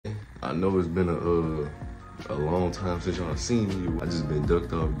I know it's been a long time since y'all seen me. I just been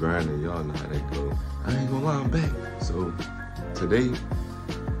ducked off grinding. Y'all know how that go. I ain't gonna lie, I'm back. So today,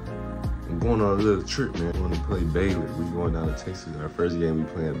 I'm going on a little trip, man. We're gonna play Baylor. We going down to Texas. Our first game,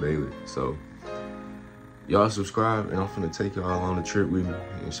 we playing Baylor. So y'all subscribe, and I'm finna take y'all on the trip with me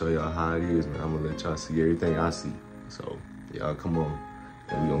and show y'all how it is, man. I'm gonna let y'all see everything I see. So y'all come on,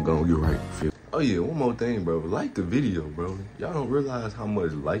 and we gonna go and get right. Feel. Oh yeah, one more thing, bro. Like the video, bro. Y'all don't realize how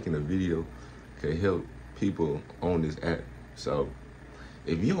much liking a video can help people on this app. So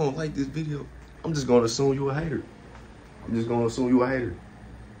if you don't like this video, I'm just gonna assume you a hater. I'm just gonna assume you a hater.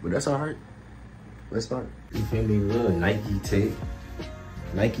 But that's all right. Let's start. You feel me? Little Nike tech.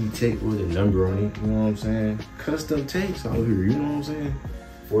 Nike tech with a number on it, you know what I'm saying? Custom techs out here, you know what I'm saying?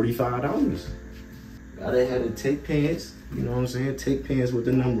 $45. Gotta have the tech pants, you know what I'm saying? Tech pants with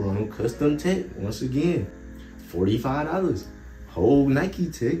the number on them. Custom tech, once again, $45. Whole Nike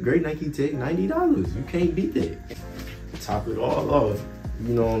tech, great Nike tech, $90. You can't beat that. Top it all off,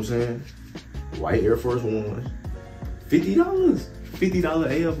 you know what I'm saying? White Air Force Ones, $50. $50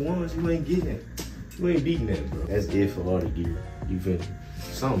 AF1s, you ain't getting that. You ain't beating that, bro. That's it for all the gear, you feel me?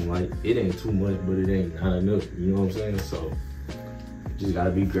 Something like, it ain't too much, but it ain't not enough, you know what I'm saying? So, just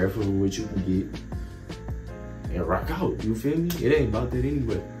gotta be grateful for what you can get and rock out, you feel me? It ain't about that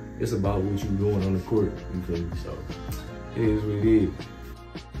anyway. It's about what you doing on the court, you feel me? So, it is what it is.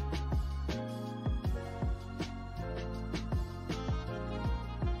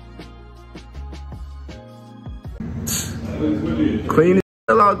 Clean the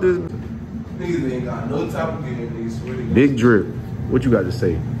hell out this. Niggas ain't got no type of game, niggas sweating. Big drip. What you got to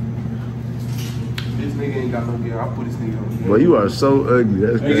say? This nigga ain't got no game. I'll put this nigga on game. Well, you are so ugly.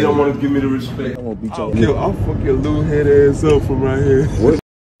 That's crazy. Nigga don't want to give me the respect. I'm gonna beat I'll fuck your little head ass up from right here. What?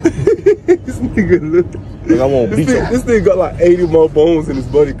 This nigga look. Nigga, I won't beat you. This nigga got like 80 more bones in his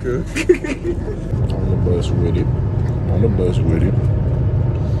body, cuz. On the bus with it. On the bus with it.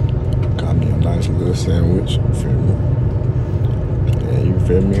 Got me a nice little sandwich. You feel me? And you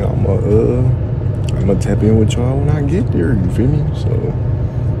feel me? I'ma tap in with y'all when I get there. You feel me? So,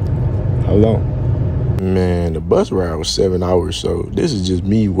 how long? Man, the bus ride was 7 hours, so this is just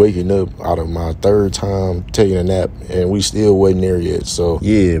me waking up out of my third time taking a nap, and we still wasn't there yet. So,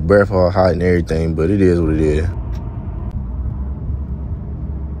 yeah, breath all hot and everything, but it is what it is.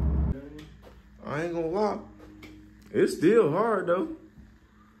 I ain't gonna lie. It's still hard, though.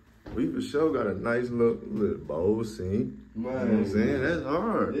 We for sure got a nice little bowl scene. Man, you know what I'm saying? That's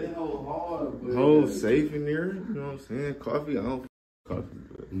hard. That whole hard, but whole safe in there, you know what I'm saying? Coffee, I don't coffee,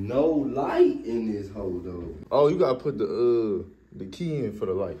 but no light in this hole though. oh, you gotta put the key in for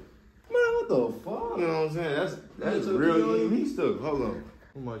the light. Man, what the fuck? You know what I'm saying? That's real unique stuff. Hold on.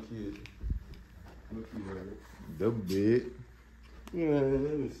 Who my kid? What key was it? The bed. Yeah,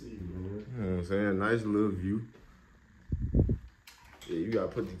 let me see, man. You know what I'm saying? Nice little view. Yeah, you gotta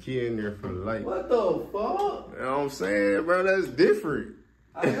put the key in there for the light. What the fuck? You know what I'm saying, bro? That's different.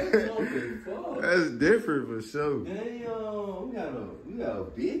 I ain't fucking fuck. That's different for sure. Damn, we got a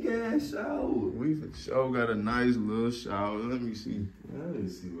big ass shower. We for sure got a nice little shower. Let me see. Let me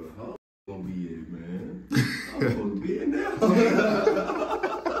see what hoe gonna be in, man. I'm supposed to be in there.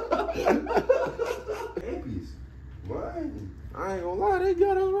 Happies. Why? I ain't gonna lie, they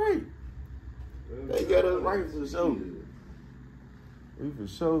got us right. They got us right for sure. We for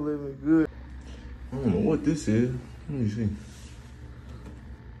sure living good. I don't know what this is. Let me see.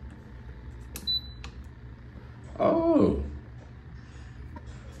 Oh.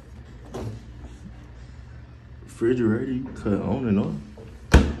 Refrigerator, you cut on and off.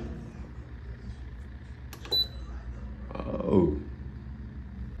 Oh.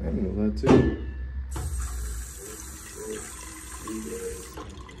 I didn't know that too.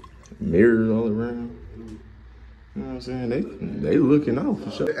 Mirrors all around. You know what I'm saying? They looking out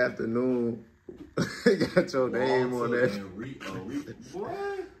for sure. Afternoon, they got your name on that.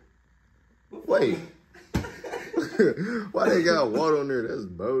 Wait. Why they got water on there? That's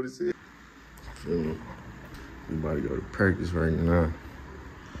bold as hell. We about to go to practice right now.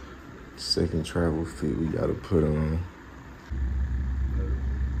 Second travel fit we gotta put on.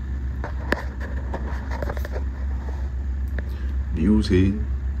 Views here.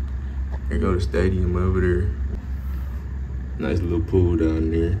 Here go the stadium over there. Nice little pool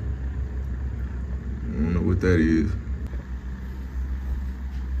down there. I don't know what that is.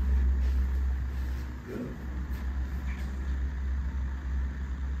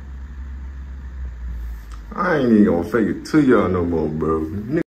 I ain't even gonna fake it to y'all no more, bro.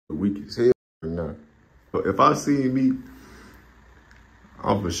 Nigga weak as hell right now. But if I see me,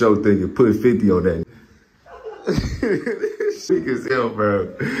 I'm for sure thinking put 50 on that. Sick as hell,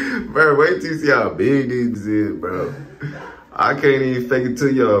 bro. Bro, wait till you see how big this is, bro. I can't even fake it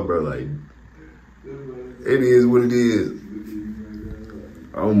to y'all, bro. Like, it is what it is.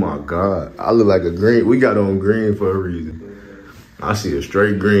 Oh my God. I look like a green. We got on green for a reason. I see a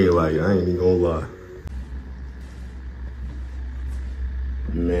straight green, like, I ain't even gonna lie.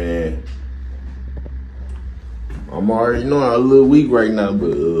 Man. I'm already knowing I'm a little weak right now,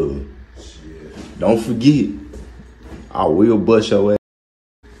 but don't forget, I will bust your ass.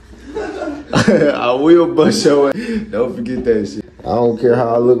 I will bust your ass. Don't forget that shit. I don't care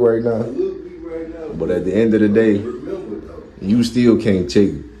how I look right now, but at the end of the day, you still can't check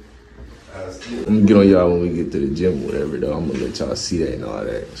it. I'm gonna get on y'all when we get to the gym or whatever, though. I'm gonna let y'all see that and all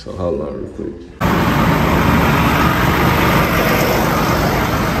that. So hold on real quick.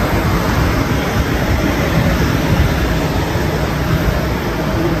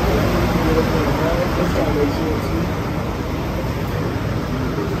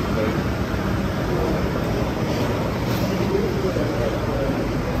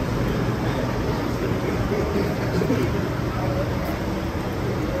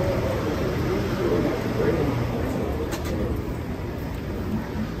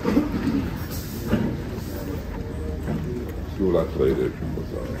 School I played at was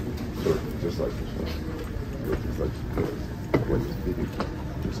just like this one. Just like this.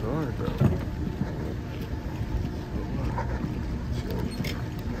 It's hard, bro.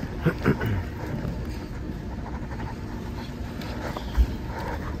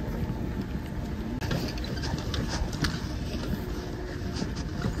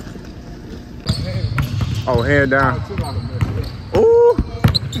 Oh, hand down. Ooh.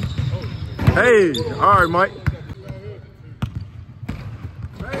 Hey, all right, Mike.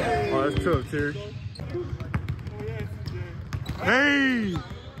 Oh, that's tough, Terry. Hey!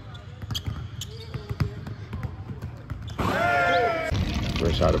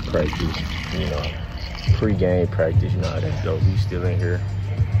 Fresh out of practice, you know, pre-game practice, you know how that goes. We still in here.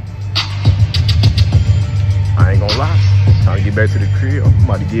 I ain't gonna lie. Time to get back to the crib. I'm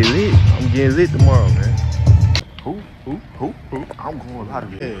about to get lit. I'm getting lit tomorrow, man. Who? I'm going out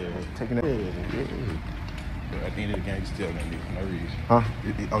of here. Taking that. At the end of the game, you still that nigga for no reason. Huh?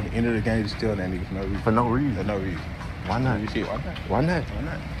 On the end of the game, you still that nigga for no reason. For no reason? For no reason. Why not? Shit, why not? Why not? Why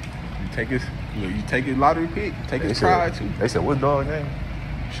not? You take his lottery pick, take his pride too. They said, what dog name?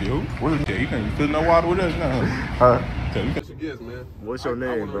 Shit, who? Yeah, you can't fill no water with us now. Huh? Yes, man. What's your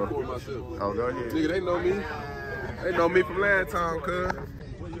name, bro? Oh, go ahead. Nigga, they know me. They know me from last time, cuz.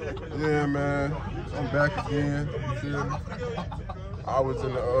 Yeah, man. I'm back again. You feel me? I was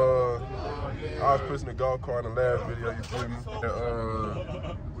pushing the golf cart in the last video, you feel me?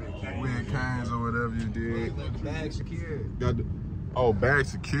 Win Canes or whatever you did. Bag secured. Bag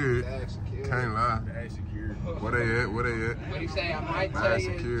secured. Bag secured. Can't lie. Bag secured. Where they at? What you say? I might tell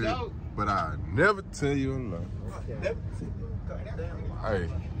you a joke. But I never tell you a lie. Hey,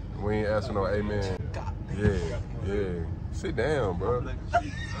 we ain't asking no amen. Yeah. Sit down, bro.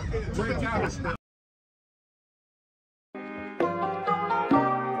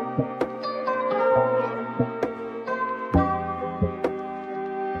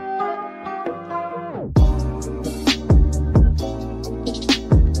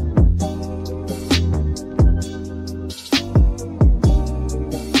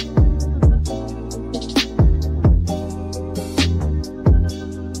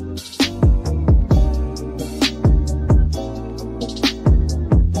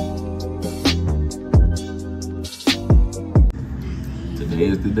 Today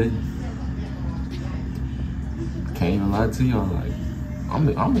is the day. Can't even lie to y'all. Like,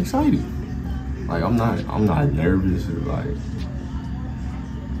 I'm excited. Like, I'm not nervous or like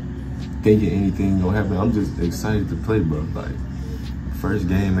thinking anything gonna happen. I'm just excited to play, bro. Like, first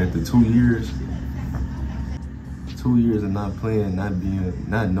game after 2 years. 2 years of not playing, not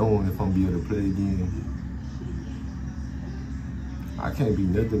knowing if I'm gonna be able to play again. I can't be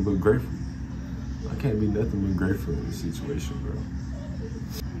nothing but grateful. I can't be nothing but grateful in this situation, bro.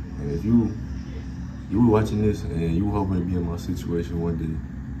 And if you were watching this and you were hoping to be in my situation one day,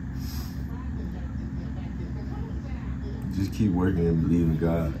 just keep working and believe in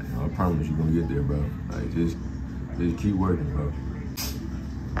God. I promise you're gonna get there, bro. Like, just keep working, bro.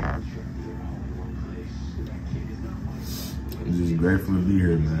 I'm just grateful to be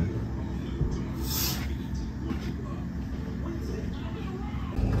here, man.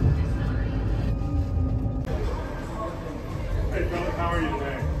 Hey, brother, how are you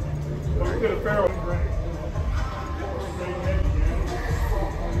today? Let's get a barrel.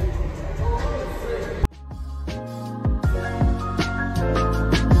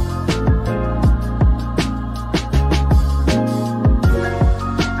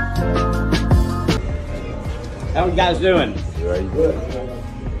 How you guys doing? Good.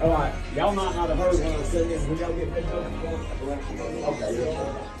 All right. Y'all might not have heard when I was sitting in. When y'all get picked up? Okay.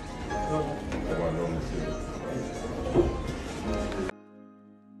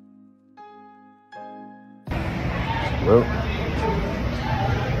 Well,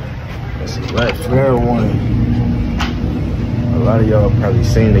 that's a right fair one. A lot of y'all probably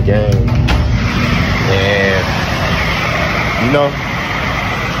seen the game. And, you know,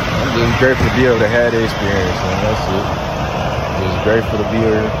 I'm just grateful to be able to have the experience, man. That's it. Just grateful to be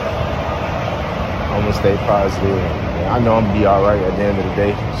here. I'm gonna stay positive. And I know I'm gonna be all right at the end of the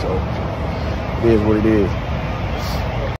day. So, it is what it is.